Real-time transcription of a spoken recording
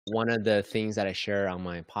One of the things that I share on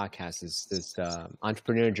my podcast is this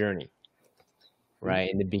entrepreneur journey, right?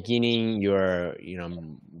 In the beginning, you're,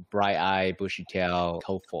 bright-eyed, bushy-tailed,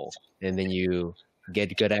 hopeful, and then you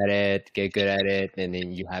get good at it, and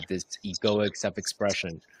then you have this egoic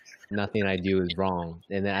self-expression. Nothing I do is wrong.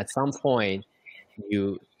 And then at some point,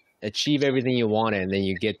 you achieve everything you wanted, and then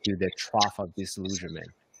you get to the trough of disillusionment.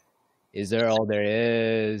 Is there all there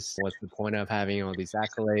is? What's the point of having all these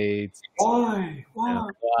accolades? Why?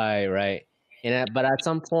 Why, right? But at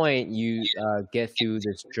some point, you get through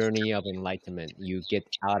this journey of enlightenment. You get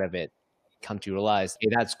out of it, come to realize, hey,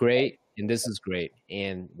 that's great, and this is great,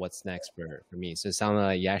 and what's next for me? So it sounded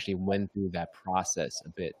like you actually went through that process a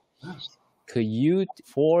bit. Could you,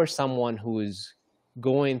 for someone who is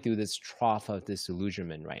going through this trough of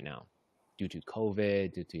disillusionment right now, due to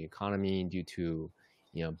COVID, due to the economy, due to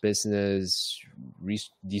business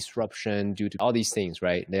disruption, due to all these things,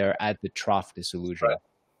 right? They're at the trough disillusion. Right.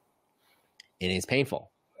 And it's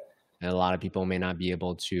painful. And a lot of people may not be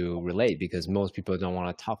able to relate because most people don't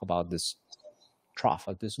want to talk about this trough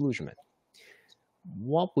of disillusionment.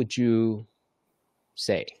 What would you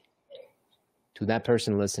say to that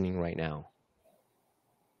person listening right now?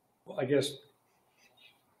 Well, I guess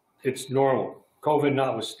it's normal. COVID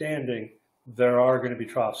notwithstanding, there are going to be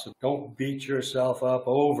troughs. So don't beat yourself up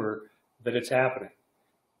over that it's happening.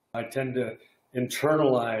 I tend to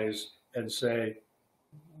internalize and say,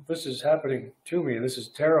 this is happening to me, and this is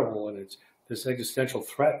terrible, and it's this existential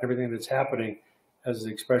threat, everything that's happening, as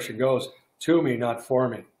the expression goes, to me, not for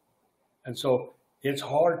me. And so it's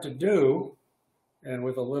hard to do, and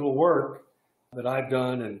with a little work that I've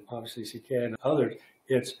done, and obviously CK and others,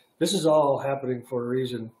 this is all happening for a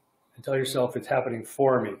reason, and tell yourself it's happening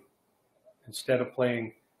for me, instead of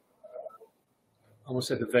playing, I almost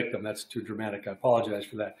said the victim, that's too dramatic, I apologize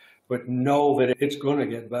for that, but know that it's going to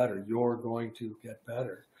get better, you're going to get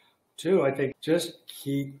better. Two, I think just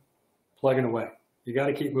keep plugging away. You got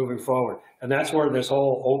to keep moving forward. And that's where this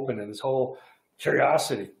whole open and this whole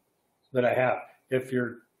curiosity that I have. If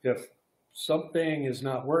something is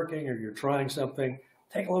not working or you're trying something,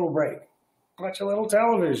 take a little break. Watch a little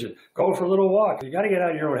television. Go for a little walk. You got to get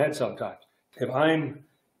out of your own head sometimes. If I'm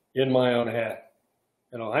in my own head,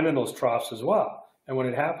 I'm in those troughs as well. And when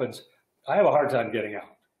it happens, I have a hard time getting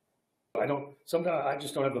out. Sometimes I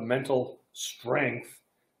just don't have the mental strength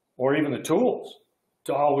or even the tools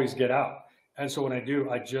to always get out. And so when I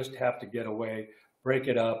do, I just have to get away, break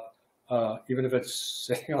it up, even if it's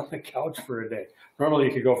sitting on the couch for a day. Normally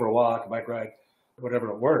you could go for a walk, a bike ride,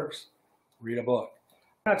 whatever it works, read a book.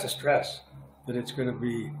 Not to stress that it's going to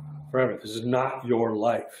be forever. This is not your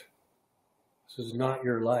life. This is not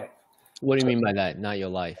your life. What do you mean by that, not your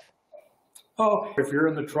life? Oh, if you're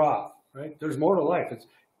in the trough, right? There's more to life.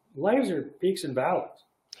 Lives are peaks and valleys.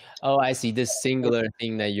 Oh, I see. This singular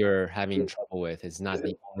thing that you're having trouble with is not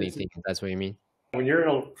the only thing. That's what you mean? When you're in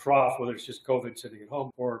a trough, whether it's just COVID sitting at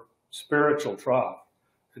home or spiritual trough,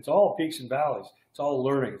 it's all peaks and valleys. It's all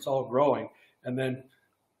learning. It's all growing. And then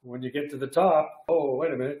when you get to the top, oh,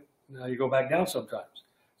 wait a minute. Now you go back down sometimes.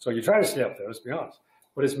 So you try to stay up there, let's be honest.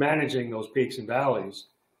 But it's managing those peaks and valleys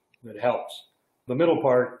that helps. The middle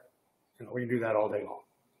part, we can do that all day long.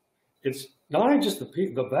 It's not only just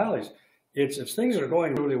the valleys. It's if things are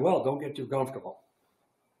going really well, don't get too comfortable.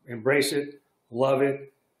 Embrace it, love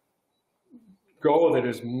it, go with it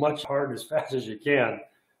as much hard as fast as you can.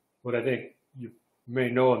 But I think you may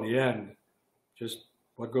know in the end, just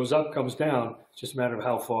what goes up comes down. It's just a matter of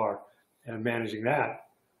how far and managing that.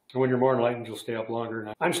 And when you're more enlightened, you'll stay up longer.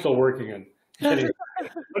 And I'm still working on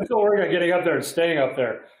getting up there and staying up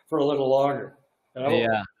there for a little longer. And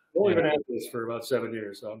I've only been at this for about 7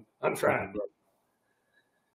 years, so I'm trying, bro.